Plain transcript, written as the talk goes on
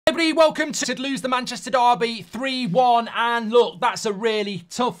everybody, welcome to lose the Manchester Derby 3-1, and look, that's a really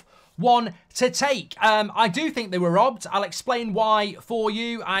tough one to take. I do think they were robbed. I'll explain why for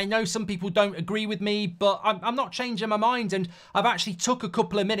you. I know some people don't agree with me, but I'm not changing my mind, and I've actually took a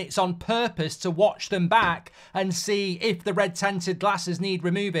couple of minutes on purpose to watch them back and see if the red tinted glasses need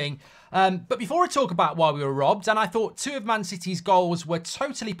removing. But before I talk about why we were robbed, and I thought two of Man City's goals were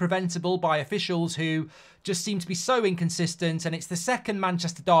totally preventable by officials who just seem to be so inconsistent, and it's the second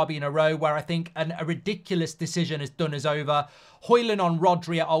Manchester derby in a row where I think a ridiculous decision has done us over. Hoyland on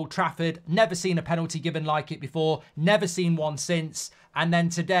Rodri at Old Trafford, never seen a penalty given like it before, never seen one since, and then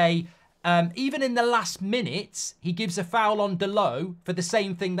today, even in the last minute, he gives a foul on Delo for the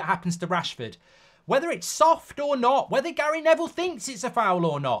same thing that happens to Rashford. Whether it's soft or not, whether Gary Neville thinks it's a foul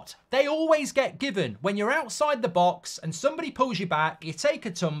or not, they always get given. When you're outside the box and somebody pulls you back, you take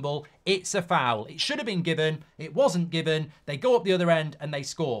a tumble, it's a foul. It should have been given, it wasn't given, they go up the other end and they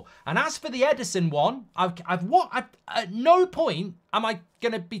score. And as for the Ederson one, at no point am I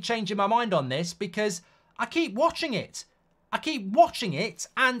going to be changing my mind on this, because I keep watching it. I keep watching it,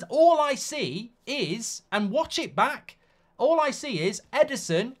 and all I see is, and watch it back, all I see is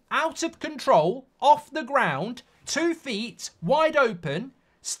Ederson out of control, off the ground, 2 feet, wide open,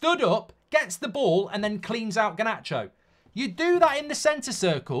 stood up, gets the ball, and then cleans out Garnacho. You do that in the centre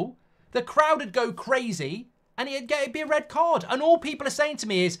circle, the crowd would go crazy, and it'd be a red card. And all people are saying to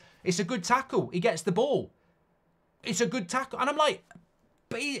me is, it's a good tackle, he gets the ball. It's a good tackle. And I'm like,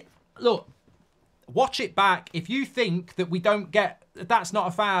 but look, watch it back. If you think that we don't get, that's not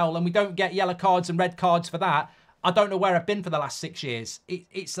a foul, and we don't get yellow cards and red cards for that, I don't know where I've been for the last 6 years.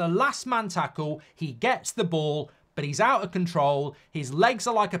 It's a last man tackle. He gets the ball, but he's out of control. His legs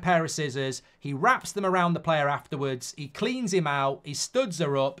are like a pair of scissors. He wraps them around the player afterwards. He cleans him out. His studs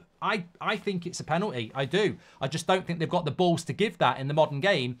are up. I think it's a penalty. I do. I just don't think they've got the balls to give that in the modern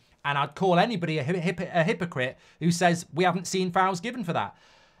game. And I'd call anybody a hypocrite who says we haven't seen fouls given for that.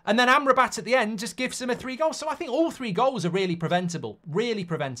 And then Amrabat at the end just gives him a 3 goals. So I think all 3 goals are really preventable. Really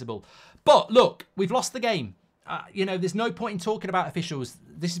preventable. But look, we've lost the game. You know, there's no point in talking about officials.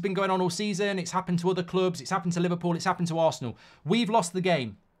 This has been going on all season. It's happened to other clubs. It's happened to Liverpool. It's happened to Arsenal. We've lost the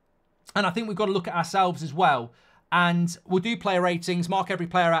game. And I think we've got to look at ourselves as well. And we'll do player ratings, mark every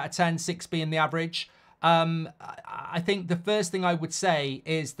player out of 10, 6 being the average. I think the first thing I would say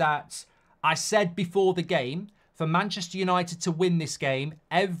is that I said before the game, for Manchester United to win this game,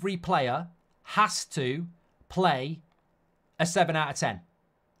 every player has to play a 7 out of 10.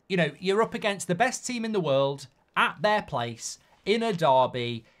 You know, you're up against the best team in the world at their place in a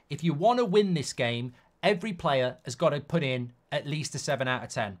derby. If you want to win this game, every player has got to put in at least a 7 out of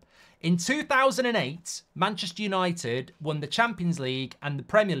 10. In 2008, Manchester United won the Champions League and the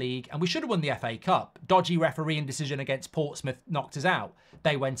Premier League, and we should have won the FA Cup. Dodgy refereeing decision against Portsmouth knocked us out.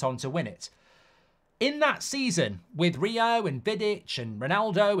 They went on to win it. In that season, with Rio and Vidic and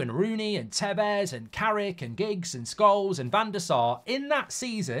Ronaldo and Rooney and Tevez and Carrick and Giggs and Scholes and Van der Sar, in that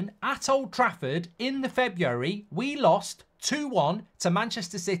season, at Old Trafford, in the February, we lost 2-1 to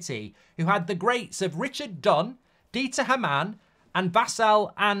Manchester City, who had the greats of Richard Dunn, Dieter Hamann, and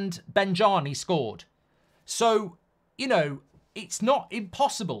Vassal and Benjani scored. So, you know, it's not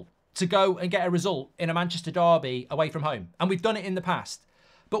impossible to go and get a result in a Manchester derby away from home. And we've done it in the past.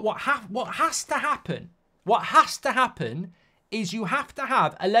 But what has to happen is you have to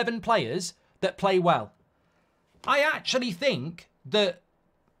have 11 players that play well. I actually think that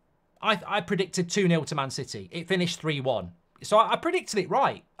I predicted 2-0 to Man City. It finished 3-1. So I predicted it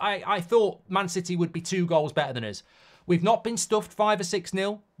right. I thought Man City would be 2 goals better than us. We've not been stuffed 5 or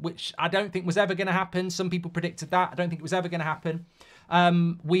 6-0, which I don't think was ever going to happen. Some people predicted that. I don't think it was ever going to happen.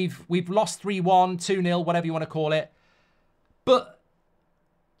 We've lost 3-1, 2-0, whatever you want to call it. But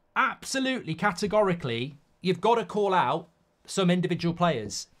absolutely, categorically, you've got to call out some individual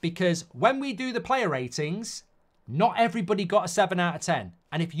players, because when we do the player ratings, not everybody got a 7 out of 10.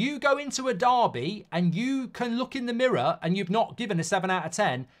 And if you go into a derby and you can look in the mirror and you've not given a 7 out of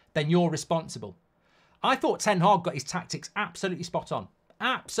 10, then you're responsible. I thought Ten Hag got his tactics absolutely spot on.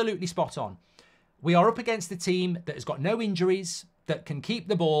 Absolutely spot on. We are up against a team that has got no injuries, that can keep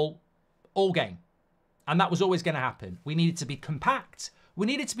the ball all game. And that was always going to happen. We needed to be compact, we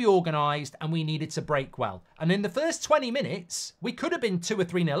needed to be organised, and we needed to break well. And in the first 20 minutes, we could have been 2 or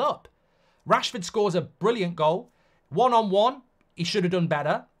 3-0 up. Rashford scores a brilliant goal. 1-on-1, he should have done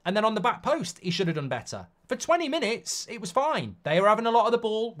better. And then on the back post, he should have done better. For 20 minutes, it was fine. They were having a lot of the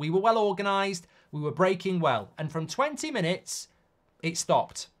ball. We were well organised. We were breaking well. And from 20 minutes, it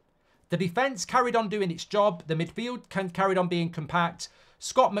stopped. The defence carried on doing its job. The midfield carried on being compact.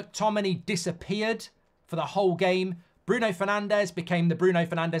 Scott McTominay disappeared for the whole game. Bruno Fernandes became the Bruno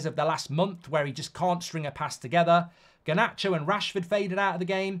Fernandes of the last month, where he just can't string a pass together. Garnacho and Rashford faded out of the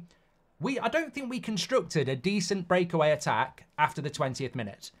game. I don't think we constructed a decent breakaway attack after the 20th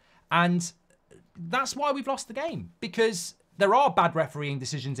minute. And that's why we've lost the game, because there are bad refereeing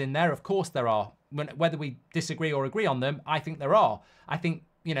decisions in there. Of course there are. Whether we disagree or agree on them, I think there are. I think,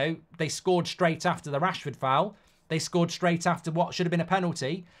 you know, they scored straight after the Rashford foul. They scored straight after what should have been a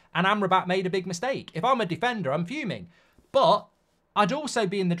penalty. And Amrabat made a big mistake. If I'm a defender, I'm fuming. But I'd also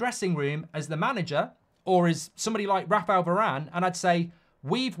be in the dressing room as the manager or as somebody like Rafael Varane, and I'd say,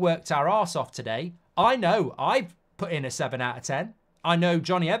 we've worked our arse off today. I know I've put in a 7 out of 10. I know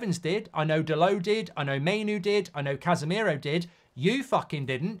Johnny Evans did. I know Dalot did. I know Mainu did. I know Casemiro did. You fucking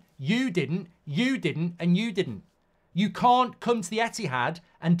didn't. You didn't. You didn't. And you didn't. You can't come to the Etihad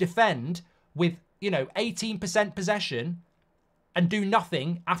and defend with, you know, 18% possession and do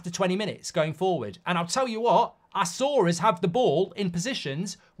nothing after 20 minutes going forward. And I'll tell you what, I saw us have the ball in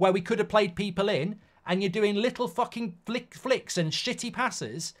positions where we could have played people in, and you're doing little fucking flicks and shitty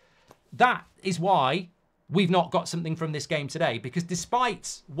passes. That is why we've not got something from this game today, because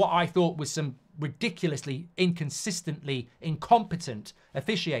despite what I thought was some ridiculously, inconsistently incompetent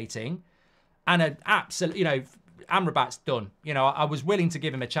officiating and an absolute, you know, Amrabat's done. You know, I was willing to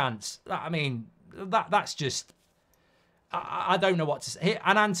give him a chance. I mean, that's just, I don't know what to say.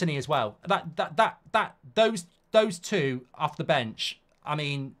 And Anthony as well. Those two off the bench. I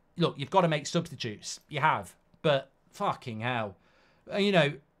mean, look, you've got to make substitutes. You have, but fucking hell, you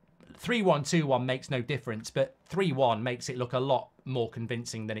know. 3-1, 2-1 makes no difference, but 3-1 makes it look a lot more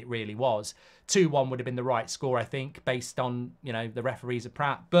convincing than it really was. 2-1 would have been the right score, I think, based on, you know, the referees of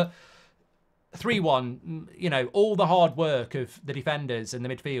Pratt. But 3-1, you know, all the hard work of the defenders and the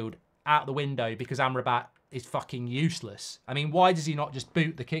midfield out the window because Amrabat is fucking useless. I mean, why does he not just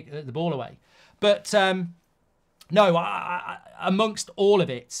boot the ball away? But no, amongst all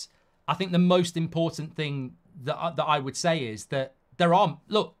of it, I think the most important thing that I would say is that there are,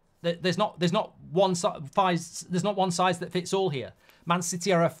 look, there's not one size that fits all here. Man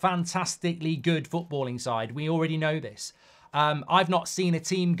City are a fantastically good footballing side. We already know this. I've not seen a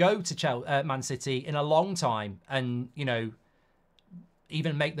team go to Man City in a long time and, you know,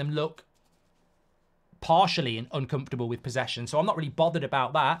 even make them look partially uncomfortable with possession. So I'm not really bothered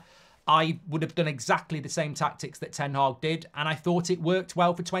about that. I would have done exactly the same tactics that Ten Hag did, and I thought it worked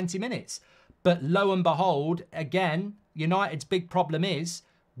well for 20 minutes. But lo and behold, again, United's big problem is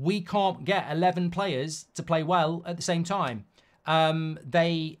we can't get 11 players to play well at the same time.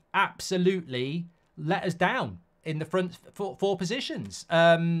 They absolutely let us down in the front four positions.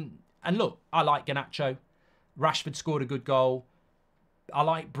 And look, I like Garnacho. Rashford scored a good goal. I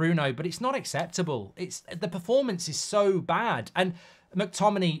like Bruno, but it's not acceptable. The performance is so bad. And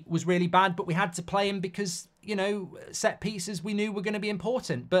McTominay was really bad, but we had to play him because, you know, set pieces we knew were going to be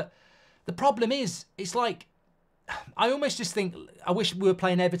important. But the problem is, it's like, I almost just think, I wish we were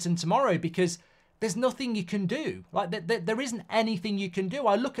playing Everton tomorrow because there's nothing you can do. Like, there isn't anything you can do.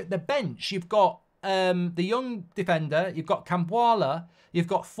 I look at the bench. You've got the young defender. You've got Kambuala. You've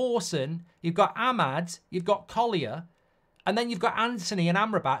got Forson. You've got Ahmad. You've got Collier. And then you've got Anthony and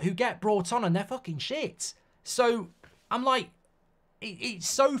Amrabat who get brought on and they're fucking shit. So I'm like, it's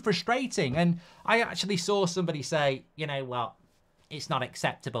so frustrating. And I actually saw somebody say, you know what? It's not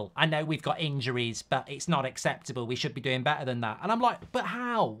acceptable. I know we've got injuries, but it's not acceptable. We should be doing better than that. And I'm like, but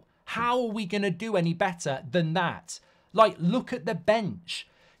how? How are we going to do any better than that? Like, look at the bench.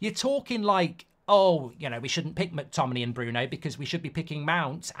 You're talking like, oh, you know, we shouldn't pick McTominay and Bruno because we should be picking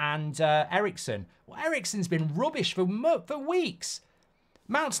Mount and Eriksen. Well, Eriksen's been rubbish for weeks.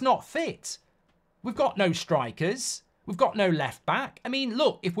 Mount's not fit. We've got no strikers. We've got no left back. I mean,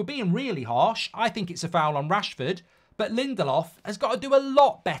 look, if we're being really harsh, I think it's a foul on Rashford. But Lindelof has got to do a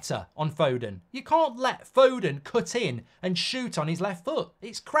lot better on Foden. You can't let Foden cut in and shoot on his left foot.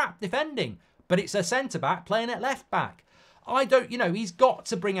 It's crap defending. But it's a centre-back playing at left-back. You know, he's got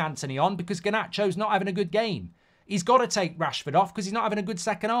to bring Anthony on because Garnacho's not having a good game. He's got to take Rashford off because he's not having a good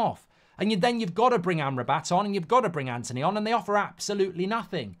second half. And then you've got to bring Amrabat on and you've got to bring Anthony on, and they offer absolutely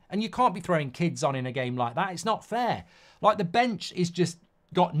nothing. And you can't be throwing kids on in a game like that. It's not fair. Like, the bench is just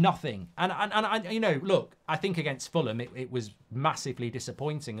got nothing. And you know, look, I think against Fulham, it was massively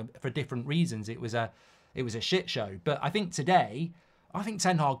disappointing for different reasons. It was a shit show. But I think today, I think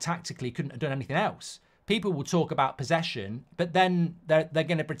Ten Hag tactically couldn't have done anything else. People will talk about possession, but then they're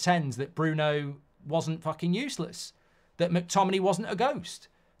going to pretend that Bruno wasn't fucking useless, that McTominay wasn't a ghost,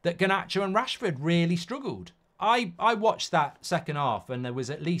 that Garnacho and Rashford really struggled. I watched that second half, and there was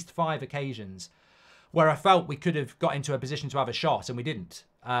at least 5 occasions where I felt we could have got into a position to have a shot, and we didn't.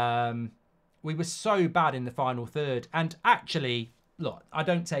 We were so bad in the final third. And actually, look, I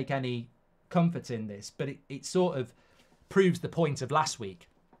don't take any comfort in this, but it sort of proves the point of last week.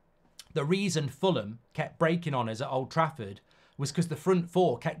 The reason Fulham kept breaking on us at Old Trafford was because the front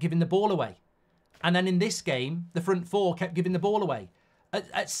four kept giving the ball away. And then in this game, the front four kept giving the ball away.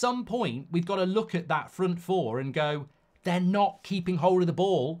 At some point, we've got to look at that front four and go, they're not keeping hold of the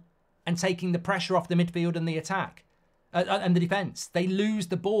ball and taking the pressure off the midfield and the attack and the defence. They lose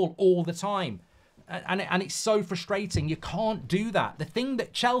the ball all the time. And it's so frustrating. You can't do that. The thing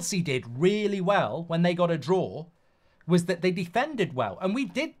that Chelsea did really well when they got a draw was that they defended well. And we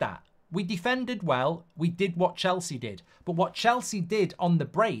did that. We defended well. We did what Chelsea did. But what Chelsea did on the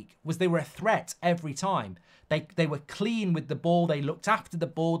break was they were a threat every time. They were clean with the ball. They looked after the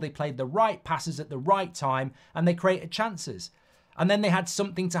ball. They played the right passes at the right time. And they created chances. And then they had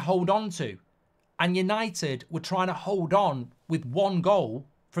something to hold on to. And United were trying to hold on with one goal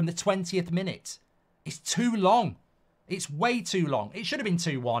from the 20th minute. It's too long. It's way too long. It should have been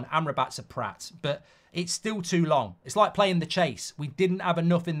 2-1. Amrabat's a prat. But it's still too long. It's like playing the chase. We didn't have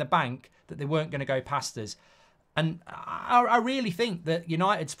enough in the bank that they weren't going to go past us. And I really think that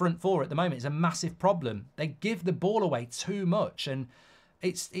United's front four at the moment is a massive problem. They give the ball away too much. And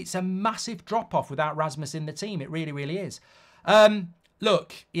it's a massive drop-off without Rasmus in the team. It really, really is.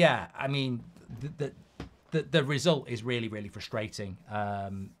 Look, yeah, I mean, the result is really, really frustrating.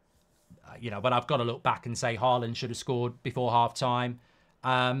 But I've got to look back and say Haaland should have scored before half-time.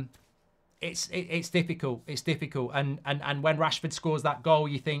 It's difficult. It's difficult. And when Rashford scores that goal,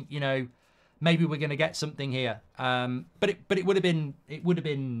 you think, maybe we're going to get something here. But it probably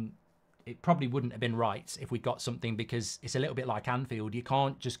wouldn't have been right if we got something, because it's a little bit like Anfield. You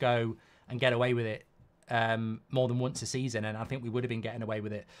can't just go and get away with it more than once a season. And I think we would have been getting away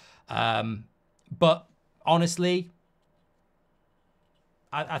with it. But honestly,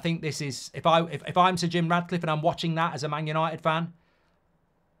 I think this is, if I'm Sir Jim Radcliffe and I'm watching that as a Man United fan,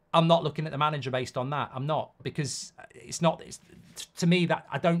 I'm not looking at the manager based on that. I'm not, because to me, that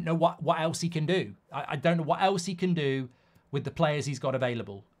I don't know what else he can do. I don't know what else he can do with the players he's got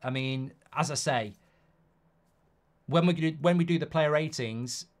available. I mean, as I say, when we do the player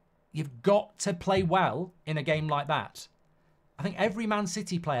ratings, you've got to play well in a game like that. I think every Man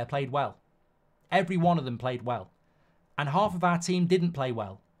City player played well. Every one of them played well. And half of our team didn't play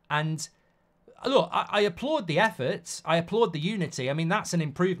well. And look, I applaud the efforts. I applaud the unity. I mean, that's an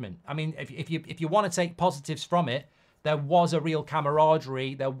improvement. I mean, if you want to take positives from it, there was a real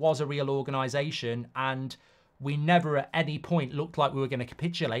camaraderie. There was a real organisation. And we never at any point looked like we were going to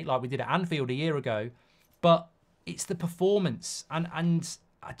capitulate like we did at Anfield a year ago. But it's the performance. And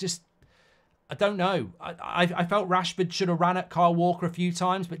I don't know. I felt Rashford should have ran at Kyle Walker a few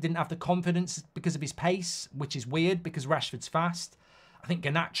times, but didn't have the confidence because of his pace, which is weird because Rashford's fast. I think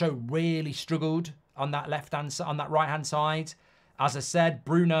Garnacho really struggled on that right-hand side. As I said,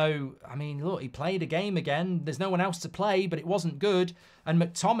 Bruno, I mean, look, he played a game again. There's no one else to play, but it wasn't good. And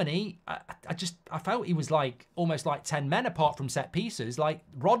McTominay, I felt he was like almost like 10 men apart from set pieces. Like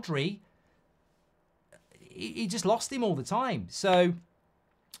Rodri, he just lost him all the time. So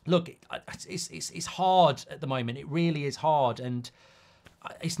look, it's hard at the moment. It really is hard, and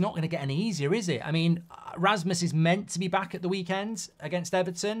it's not going to get any easier, is it? I mean, Rasmus is meant to be back at the weekend against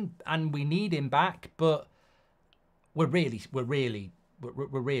Everton, and we need him back. But we're really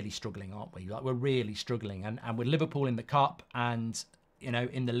struggling, aren't we? Like, we're really struggling, and with Liverpool in the cup, and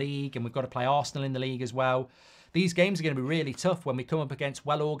in the league, and we've got to play Arsenal in the league as well. These games are going to be really tough when we come up against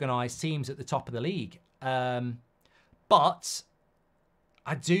well-organised teams at the top of the league. But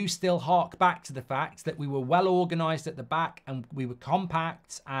I do still hark back to the fact that we were well organised at the back, and we were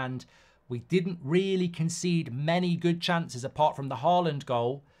compact, and we didn't really concede many good chances apart from the Haaland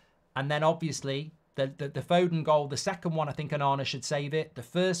goal. And then obviously the Foden goal, the second one, I think Onana should save it. The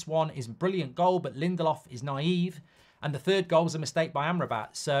first one is a brilliant goal, but Lindelof is naive. And the third goal was a mistake by Amrabat.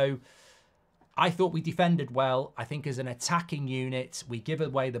 So I thought we defended well. I think as an attacking unit, we give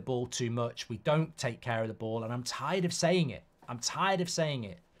away the ball too much. We don't take care of the ball, and I'm tired of saying it.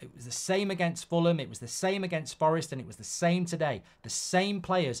 It was the same against Fulham. It was the same against Forest, and it was the same today. The same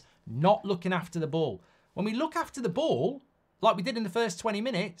players not looking after the ball. When we look after the ball, like we did in the first 20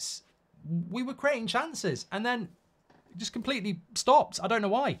 minutes, we were creating chances, and then it just completely stopped. I don't know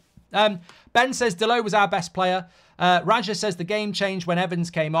why. Ben says Delo was our best player. Raja says the game changed when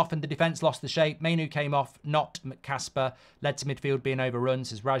Evans came off and the defence lost the shape. Mainu came off, not McCasper. Led to midfield being overrun,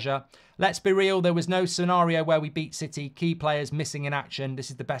 says Raja. Let's be real, there was no scenario where we beat City. Key players missing in action.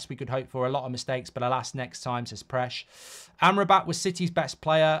 This is the best we could hope for. A lot of mistakes, but alas, next time, says Presh. Amrabat was City's best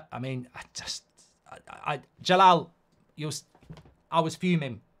player. I mean, Jalal, I was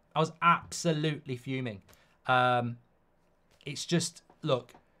fuming. I was absolutely fuming. It's just,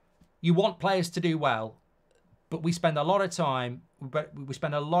 look, you want players to do well, but we spend a lot of time,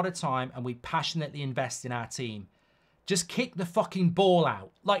 and we passionately invest in our team. Just kick the fucking ball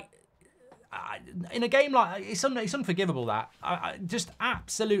out. Like, in a game like, it's unforgivable that. Just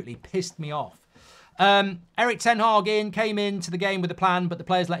absolutely pissed me off. Eric Ten Hag came into the game with a plan, but the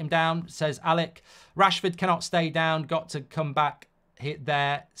players let him down, says Alec. Rashford cannot stay down, got to come back hit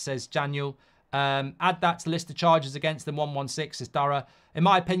there, says Daniel. Add that to the list of charges against them, 116, says Dara. In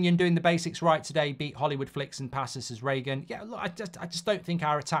my opinion, doing the basics right today beat Hollywood flicks and passes, says Reagan. Yeah, look, I just don't think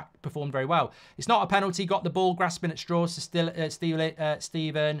our attack performed very well. It's not a penalty, got the ball, grasping at straws, says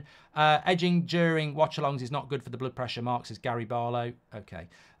Stephen. Edging during watch-alongs is not good for the blood pressure, Mark, says Gary Barlow. Okay.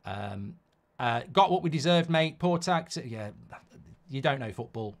 Got what we deserved, mate. Poor tactics. Yeah, you don't know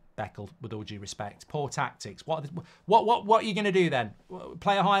football, Beckel, with all due respect. Poor tactics. What are you going to do then?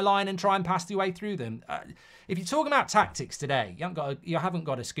 Play a high line and try and pass your way through them? If you're talking about tactics today, you haven't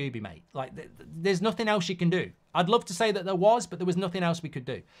got a Scooby, mate. Like, there's nothing else you can do. I'd love to say that there was, but there was nothing else we could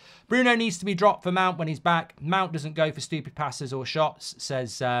do. Bruno needs to be dropped for Mount when he's back. Mount doesn't go for stupid passes or shots,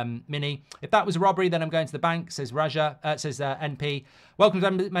 says Minnie. If that was a robbery, then I'm going to the bank, says Raja. Says NP. Welcome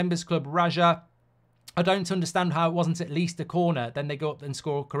to Members Club, Raja. I don't understand how it wasn't at least a corner. Then they go up and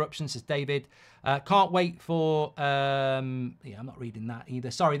score corruption, says David. Can't wait for... yeah, I'm not reading that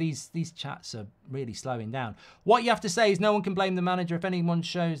either. Sorry, these chats are really slowing down. What you have to say is no one can blame the manager. If anyone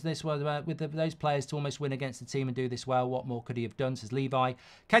shows this well, with those players to almost win against the team and do this well, what more could he have done, says Levi.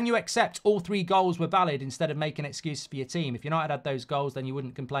 Can you accept all 3 goals were valid instead of making excuses for your team? If United had those goals, then you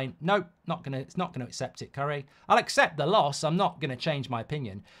wouldn't complain. Nope, it's not gonna accept it, Curry. I'll accept the loss. I'm not going to change my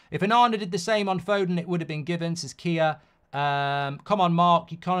opinion. If Onana did the same on Foden, it would have been given, says Kia. Come on,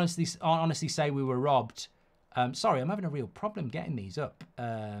 Mark. You can't honestly say we were robbed. Sorry, I'm having a real problem getting these up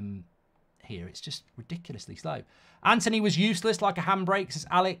here. It's just ridiculously slow. Anthony was useless like a handbrake, says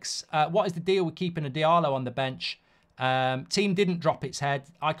Alex. What is the deal with keeping a Diallo on the bench? Team didn't drop its head.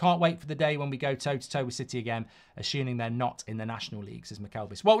 I can't wait for the day when we go toe-to-toe with City again, assuming they're not in the National League, says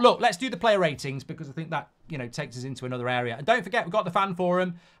McElvis. Well, look, let's do the player ratings because I think that, takes us into another area. And don't forget, we've got the fan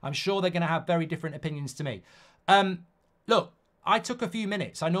forum. I'm sure they're going to have very different opinions to me. Look, I took a few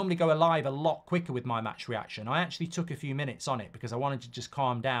minutes. I normally go live a lot quicker with my match reaction. I actually took a few minutes on it because I wanted to just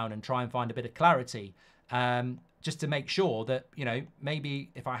calm down and try and find a bit of clarity. Just to make sure that, maybe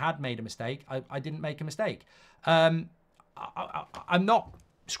if I had made a mistake, I didn't make a mistake. I'm not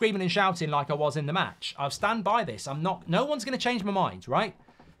screaming and shouting like I was in the match. I'll stand by this. No one's going to change my mind, right?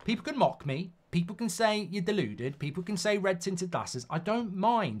 People can mock me. People can say you're deluded. People can say red tinted glasses. I don't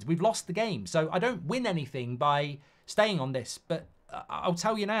mind. We've lost the game. So I don't win anything by staying on this. But I'll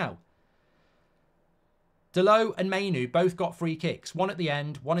tell you now. Delo and Mainu both got free kicks. One at the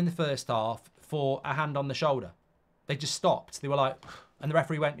end, one in the first half for a hand on the shoulder. They just stopped. They were like, and the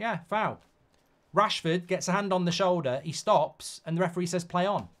referee went, yeah, foul. Rashford gets a hand on the shoulder. He stops, and the referee says, play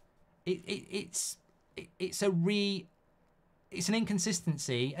on. It's an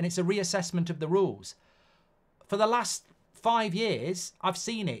inconsistency, and it's a reassessment of the rules. For the last 5 years, I've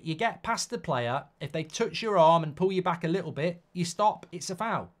seen it. You get past the player. If they touch your arm and pull you back a little bit, you stop. It's a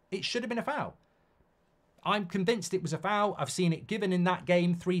foul. It should have been a foul. I'm convinced it was a foul. I've seen it given in that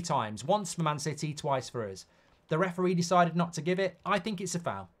game 3 times. Once for Man City, twice for us. The referee decided not to give it. I think it's a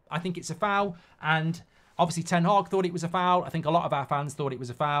foul. I think it's a foul. And obviously Ten Hag thought it was a foul. I think a lot of our fans thought it was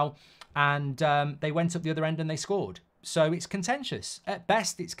a foul. And they went up the other end and they scored. So it's contentious. At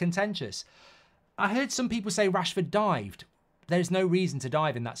best, it's contentious. I heard some people say Rashford dived. There's no reason to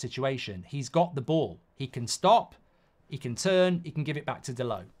dive in that situation. He's got the ball. He can stop. He can turn. He can give it back to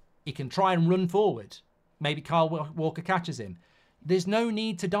Delo. He can try and run forward. Maybe Kyle Walker catches him. There's no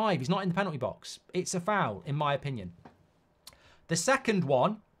need to dive. He's not in the penalty box. It's a foul, in my opinion. The second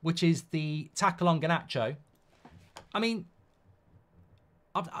one, which is the tackle on Garnacho. I mean,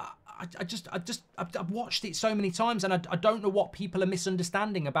 I've watched it so many times, and I don't know what people are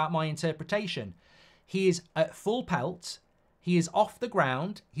misunderstanding about my interpretation. He is at full pelt. He is off the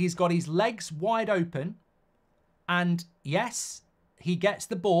ground. He's got his legs wide open. And yes, he gets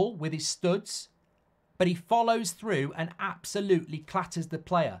the ball with his studs, but he follows through and absolutely clatters the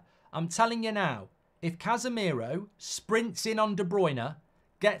player. I'm telling you now, if Casemiro sprints in on De Bruyne,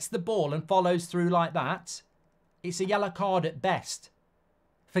 gets the ball and follows through like that, it's a yellow card at best.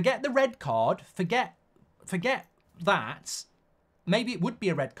 Forget the red card. Forget that. Maybe it would be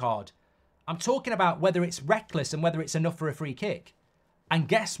a red card. I'm talking about whether it's reckless and whether it's enough for a free kick. And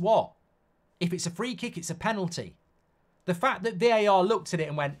guess what? If it's a free kick, it's a penalty. The fact that VAR looked at it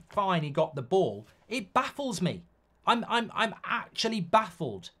and went, fine, he got the ball, it baffles me. I'm actually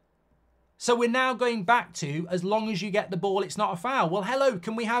baffled. So we're now going back to, as long as you get the ball, it's not a foul. Well, hello,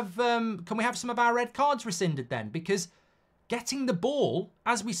 can we have some of our red cards rescinded then? Because getting the ball,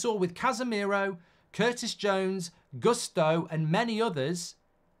 as we saw with Casemiro, Curtis Jones, Gusto, and many others,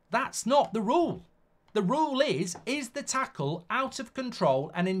 that's not the rule. The rule is the tackle out of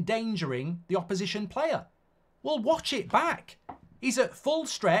control and endangering the opposition player? Well, watch it back. He's at full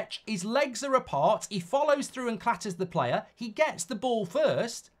stretch, his legs are apart, he follows through and clatters the player, he gets the ball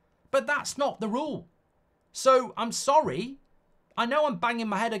first, but that's not the rule. So, I'm sorry, I know I'm banging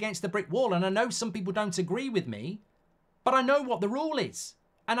my head against the brick wall and I know some people don't agree with me, but I know what the rule is.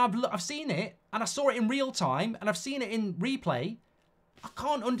 And I've seen it, and I saw it in real time, and I've seen it in replay.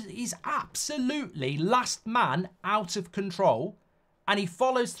 He's absolutely last man out of control, and he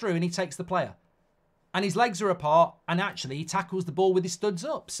follows through and he takes the player. And his legs are apart, and actually he tackles the ball with his studs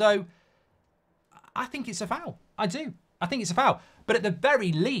up. So, I think it's a foul. I do. I think it's a foul. But at the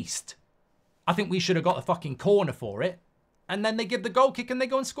very least, I think we should have got the fucking corner for it. And then they give the goal kick and they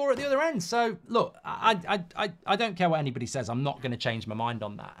go and score at the other end. So, look, I don't care what anybody says. I'm not going to change my mind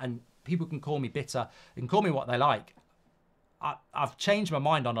on that. And people can call me bitter. They can call me what they like. I've changed my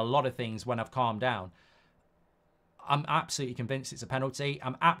mind on a lot of things when I've calmed down. I'm absolutely convinced it's a penalty.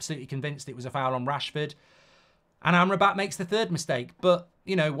 I'm absolutely convinced it was a foul on Rashford. And Amrabat makes the third mistake. But,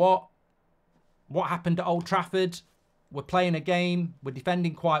 you know what? What happened at Old Trafford? We're playing a game, we're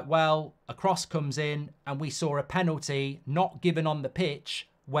defending quite well, a cross comes in, and we saw a penalty not given on the pitch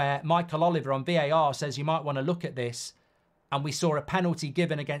where Michael Oliver on VAR says you might want to look at this, and we saw a penalty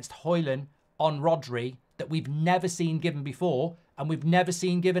given against Højlund on Rodri that we've never seen given before, and we've never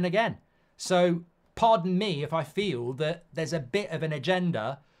seen given again. So, pardon me if I feel that there's a bit of an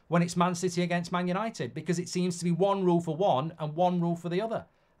agenda when it's Man City against Man United, because it seems to be one rule for one and one rule for the other.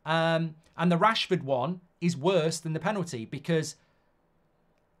 And the Rashford one is worse than the penalty because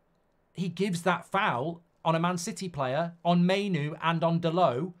he gives that foul on a Man City player, on Mainu and on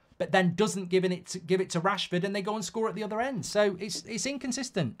Dalot, but then doesn't give it to Rashford, and they go and score at the other end. So it's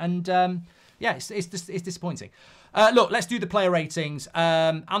inconsistent, and yeah, it's disappointing. Look, let's do the player ratings.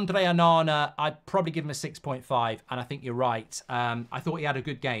 Andre Onana, I'd probably give him a 6.5, and I think you're right. I thought he had a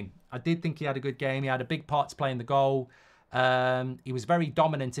good game. I did think he had a good game. He had a big part to play in the goal. He was very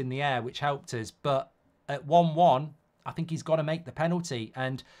dominant in the air, which helped us, but at 1-1, I think he's got to make the penalty.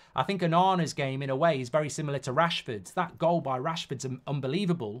 And I think Onana's game, in a way, is very similar to Rashford's. That goal by Rashford's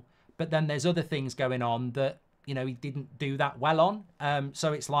unbelievable, but then there's other things going on that, you know, he didn't do that well on.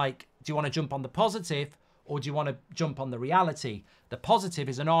 So it's like, do you want to jump on the positive or do you want to jump on the reality? The positive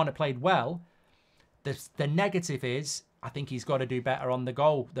is Onana played well. The negative is, I think he's got to do better on the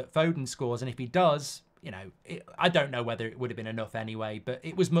goal that Foden scores. And if he does, you know, I don't know whether it would have been enough anyway, but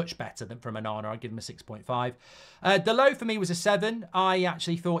it was much better than from Onana. I'd give him a 6.5. Dalot for me was a 7. I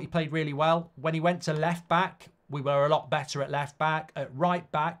actually thought he played really well. When he went to left back, we were a lot better at left back. At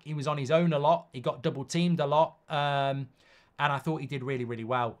right back, he was on his own a lot. He got double teamed a lot. And I thought he did really, really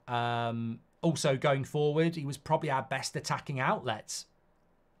well. Also going forward, he was probably our best attacking outlets,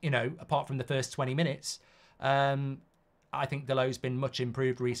 you know, apart from the first 20 minutes. I think Dalot's been much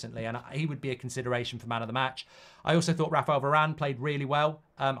improved recently, and he would be a consideration for man of the match. I also thought Rafael Varane played really well.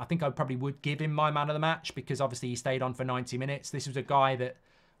 I think I probably would give him my man of the match because obviously he stayed on for 90 minutes. This was a guy that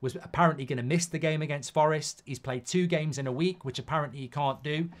was apparently going to miss the game against Forest. He's played 2 games in a week, which apparently he can't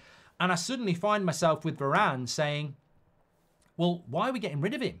do. And I suddenly find myself with Varane saying, well, why are we getting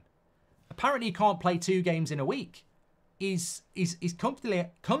rid of him? Apparently he can't play 2 games in a week. He's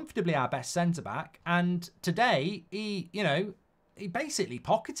comfortably our best centre-back, and today he basically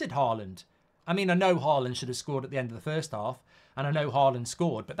pocketed Haaland. I mean, I know Haaland should have scored at the end of the first half, and I know Haaland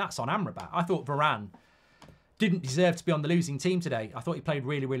scored, but that's on Amrabat. I thought Varane didn't deserve to be on the losing team today. I thought he played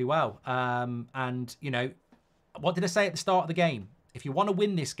really, really well. And, you know, what did I say at the start of the game? If you want to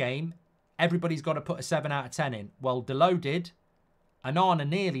win this game, everybody's got to put a 7 out of 10 in. Well, Dalot did, Onana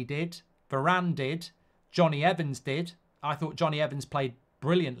nearly did, Varane did, Johnny Evans did. I thought Johnny Evans played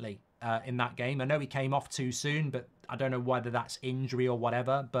brilliantly in that game. I know he came off too soon, but I don't know whether that's injury or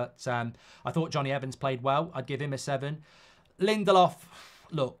whatever. But I thought Johnny Evans played well. I'd give him a 7. Lindelof,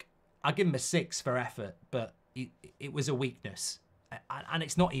 look, I'd give him a 6 for effort, but it was a weakness. And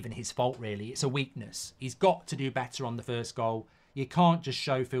it's not even his fault, really. It's a weakness. He's got to do better on the first goal. You can't just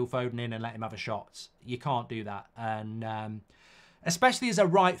show Phil Foden in and let him have a shot. You can't do that. And especially as a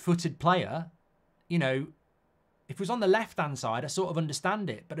right-footed player, you know, if it was on the left-hand side, I sort of understand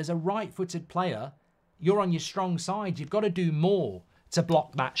it. But as a right-footed player, you're on your strong side. You've got to do more to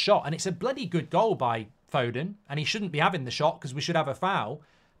block that shot. And it's a bloody good goal by Foden. And he shouldn't be having the shot because we should have a foul.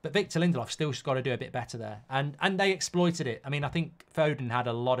 But Victor Lindelof still got to do a bit better there. And they exploited it. I mean, I think Foden had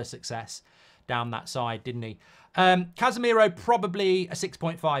a lot of success down that side, didn't he? Casemiro, probably a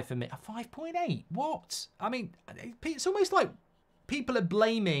 6.5 for me. A 5.8? What? I mean, it's almost like people are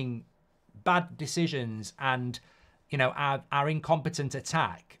blaming bad decisions and, you know, our incompetent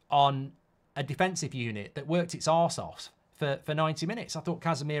attack on a defensive unit that worked its arse off for 90 minutes. I thought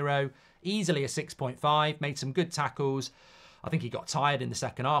Casemiro, easily a 6.5, made some good tackles. I think he got tired in the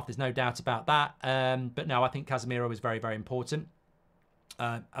second half. There's no doubt about that. But no, I think Casemiro was very, very important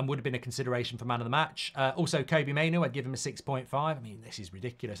and would have been a consideration for man of the match. Also, Kobe Mainoo, I'd give him a 6.5. I mean, this is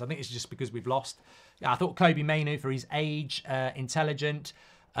ridiculous. I think it's just because we've lost. Yeah, I thought Kobe Mainoo, for his age, intelligent,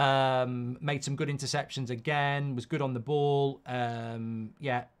 made some good interceptions again, was good on the ball.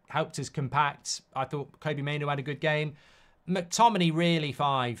 Yeah, helped us compact. I thought Kobe Mainoo had a good game. McTominay, really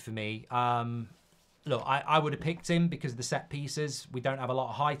 5 for me. Look, I would have picked him because of the set pieces. We don't have a lot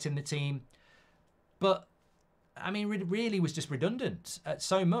of height in the team. But, I mean, it really was just redundant at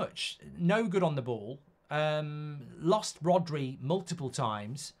so much. No good on the ball. Lost Rodri multiple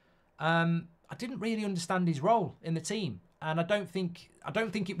times. I didn't really understand his role in the team. And I don't think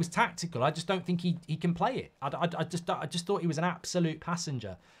it was tactical. I just don't think he can play it. I just thought he was an absolute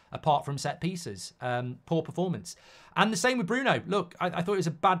passenger, apart from set pieces. Poor performance. And the same with Bruno. Look, I thought it was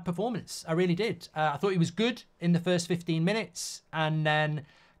a bad performance. I really did. I thought he was good in the first 15 minutes and then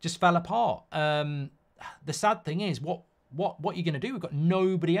just fell apart. The sad thing is, what are you going to do? We've got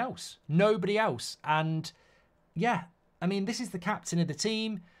nobody else. Nobody else. And yeah, I mean, this is the captain of the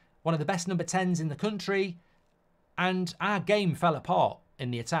team, one of the best number 10s in the country. And our game fell apart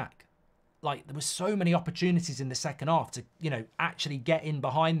in the attack. Like, there were so many opportunities in the second half to, you know, actually get in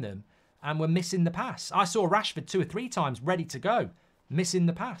behind them. And we're missing the pass. I saw Rashford 2 or 3 times ready to go, missing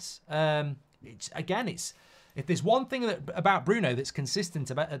the pass. If there's one thing about Bruno that's consistent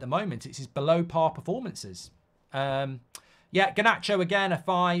at the moment, it's his below par performances. Yeah, Garnacho again, a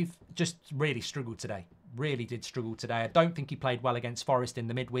 5. Just really struggled today. Really did struggle today. I don't think he played well against Forest in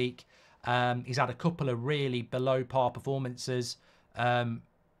the midweek. He's had a couple of really below par performances.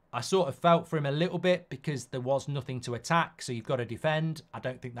 I sort of felt for him a little bit because there was nothing to attack, so you've got to defend. I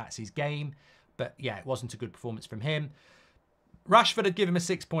don't think that's his game. But yeah, it wasn't a good performance from him. Rashford, I'd give him a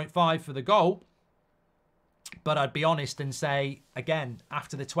 6.5 for the goal. But I'd be honest and say, again,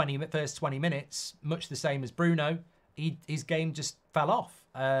 after the first 20 minutes, much the same as Bruno, his game just fell off.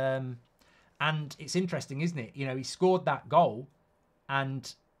 And it's interesting, isn't it? You know, he scored that goal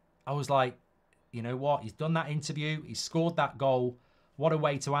and I was like, you know what? He's done that interview. He's scored that goal. What a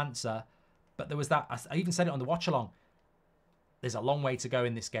way to answer. But there was that. I even said it on the watch along. There's a long way to go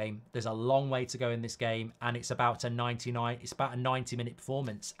in this game. There's a long way to go in this game. And it's about a 90-minute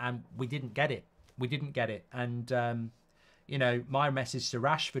performance. And we didn't get it. We didn't get it. And, you know, my message to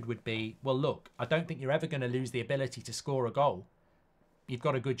Rashford would be, well, look, I don't think you're ever going to lose the ability to score a goal. You've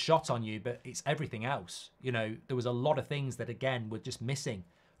got a good shot on you, but it's everything else. You know, there was a lot of things that, again, were just missing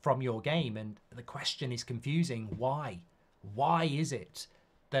from your game. And the question is confusing. Why? Why is it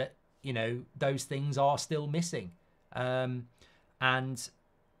that, you know, those things are still missing? And,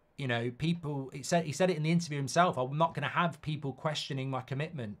 you know, people, he said it in the interview himself, I'm not going to have people questioning my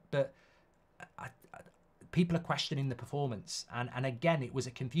commitment, but people are questioning the performance. And again, it was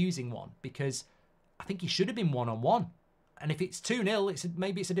a confusing one because I think he should have been one-on-one. And if it's 2-0,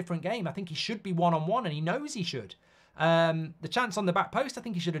 maybe it's a different game. I think he should be one-on-one and he knows he should. The chance on the back post, I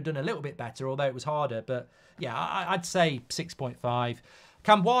think he should have done a little bit better, although it was harder. But yeah, I'd say 6.5.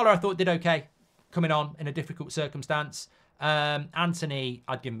 Cam Waller, I thought, did okay coming on in a difficult circumstance. Anthony,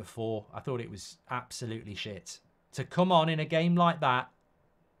 I'd give him a 4. I thought it was absolutely shit. To come on in a game like that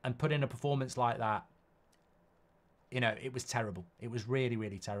and put in a performance like that, you know, it was terrible. It was really,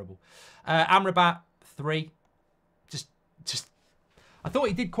 really terrible. Amrabat, 3. Just I thought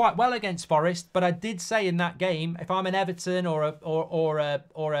he did quite well against Forest, but I did say in that game, if I'm an Everton or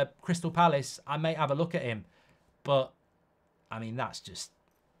a Crystal Palace, I may have a look at him. But I mean, that's just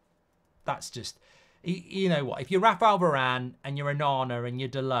you know what? If you're Rafael Varane and you're a Nana and you're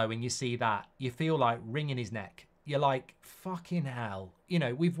Delo and you see that, you feel like wringing his neck. You're like, fucking hell. You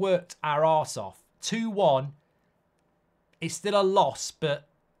know, we've worked our arse off. 2-1. It's still a loss, but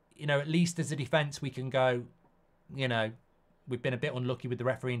you know, at least as a defence we can go, you know, we've been a bit unlucky with the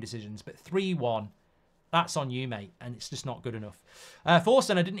refereeing decisions, but 3-1, that's on you, mate, and it's just not good enough.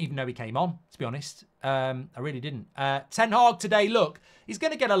 Forson, I didn't even know he came on, to be honest. I really didn't. Ten Hag today, look, he's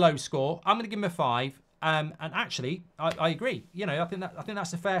going to get a low score. I'm going to give him a 5. And actually, I agree. You know, I think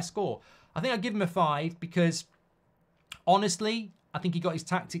that's a fair score. I think I'd give him a 5 because, honestly, I think he got his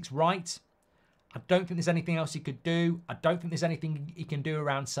tactics right. I don't think there's anything else he could do. I don't think there's anything he can do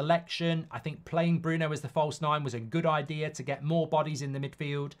around selection. I think playing Bruno as the false nine was a good idea to get more bodies in the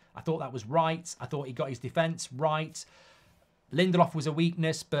midfield. I thought that was right. I thought he got his defence right. Lindelof was a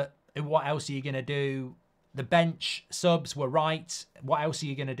weakness, but what else are you going to do? The bench subs were right. What else are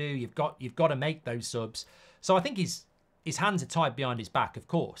you going to do? You've got to make those subs. So I think his hands are tied behind his back, of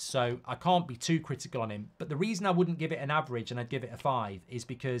course. So I can't be too critical on him. But the reason I wouldn't give it an average and I'd give it a 5 is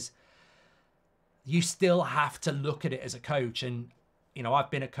because you still have to look at it as a coach. And, you know, I've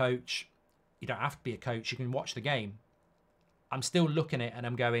been a coach. You don't have to be a coach. You can watch the game. I'm still looking at it and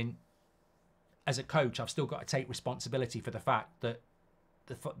I'm going, as a coach, I've still got to take responsibility for the fact that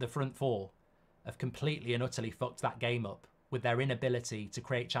the front four have completely and utterly fucked that game up with their inability to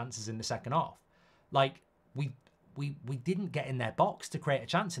create chances in the second half. Like, we didn't get in their box to create a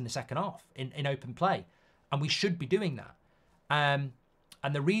chance in the second half in open play. And we should be doing that. And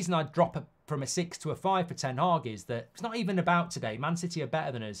the reason I drop from a 6 to a 5 for Ten Hag is that it's not even about today. Man City are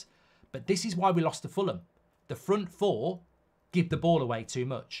better than us. But this is why we lost to Fulham. The front four give the ball away too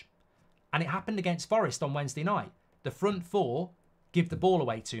much. And it happened against Forest on Wednesday night. The front four give the ball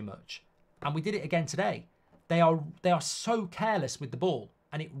away too much. And we did it again today. They are so careless with the ball.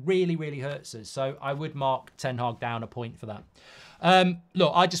 And it really, really hurts us. So I would mark Ten Hag down a point for that.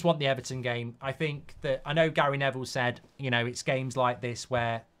 Look, I just want the Everton game. I think that, I know Gary Neville said, you know, it's games like this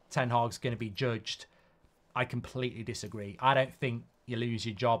where Ten Hag's going to be judged. I completely disagree. I don't think you lose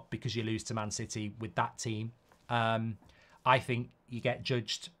your job because you lose to Man City with that team. I think you get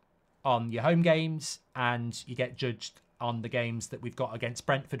judged on your home games and you get judged on the games that we've got against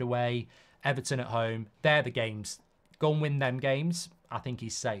Brentford away, Everton at home. They're the games. Go and win them games. I think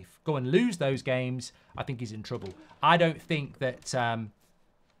he's safe. Go and lose those games. I think he's in trouble. I don't think that.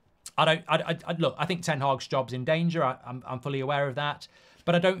 Look, I think Ten Hag's job's in danger. I'm fully aware of that.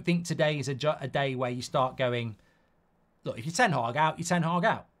 But I don't think today is a day where you start going, look, if you're Ten Hag out, you're Ten Hag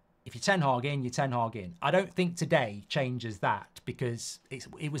out. If you're Ten Hag in, you're Ten Hag in. I don't think today changes that because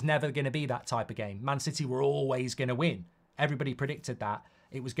it was never going to be that type of game. Man City were always going to win. Everybody predicted that.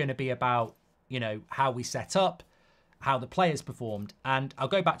 It was going to be about, you know, how we set up, how the players performed. And I'll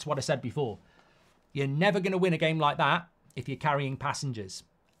go back to what I said before. You're never going to win a game like that if you're carrying passengers.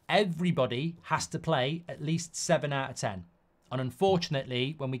 Everybody has to play at least 7 out of 10. And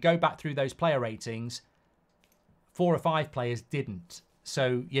unfortunately, when we go back through those player ratings, 4 or 5 players didn't.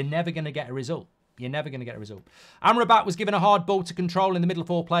 So you're never going to get a result. You're never going to get a result. Amrabat was given a hard ball to control in the middle of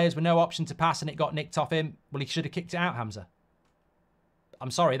 4 players with no option to pass and it got nicked off him. Well, he should have kicked it out, Hamza.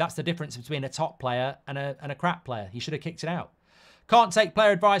 I'm sorry, that's the difference between a top player and a crap player. He should have kicked it out. Can't take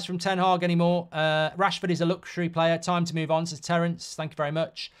player advice from Ten Hag anymore. Rashford is a luxury player. Time to move on, says Terence. Thank you very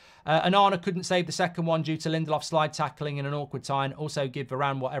much. Anana couldn't save the second one due to Lindelof's slide tackling in an awkward time. Also give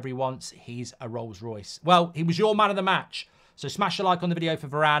Varane whatever he wants. He's a Rolls Royce. Well, he was your man of the match. So smash a like on the video for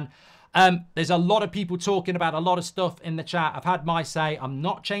Varane. There's a lot of people talking about a lot of stuff in the chat. I've had my say. I'm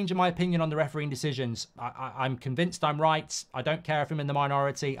not changing my opinion on the refereeing decisions. I'm convinced I'm right. I don't care if I'm in the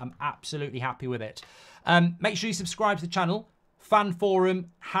minority. I'm absolutely happy with it. Make sure you subscribe to the channel. Fan forum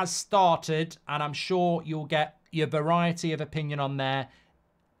has started, and I'm sure you'll get your variety of opinion on there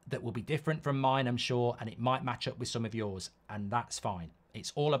that will be different from mine, I'm sure, and it might match up with some of yours, and that's fine.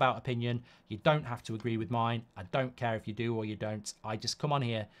 It's all about opinion. You don't have to agree with mine. I don't care if you do or you don't. I just come on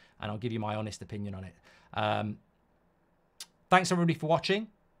here and I'll give you my honest opinion on it. Thanks everybody for watching,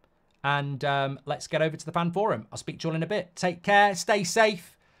 and let's get over to the fan forum. I'll speak to you all in a bit. Take care, stay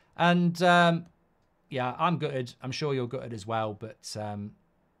safe, and yeah, I'm gutted. I'm sure you're gutted as well, but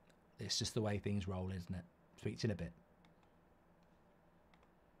it's just the way things roll, isn't it? Speak to you in a bit.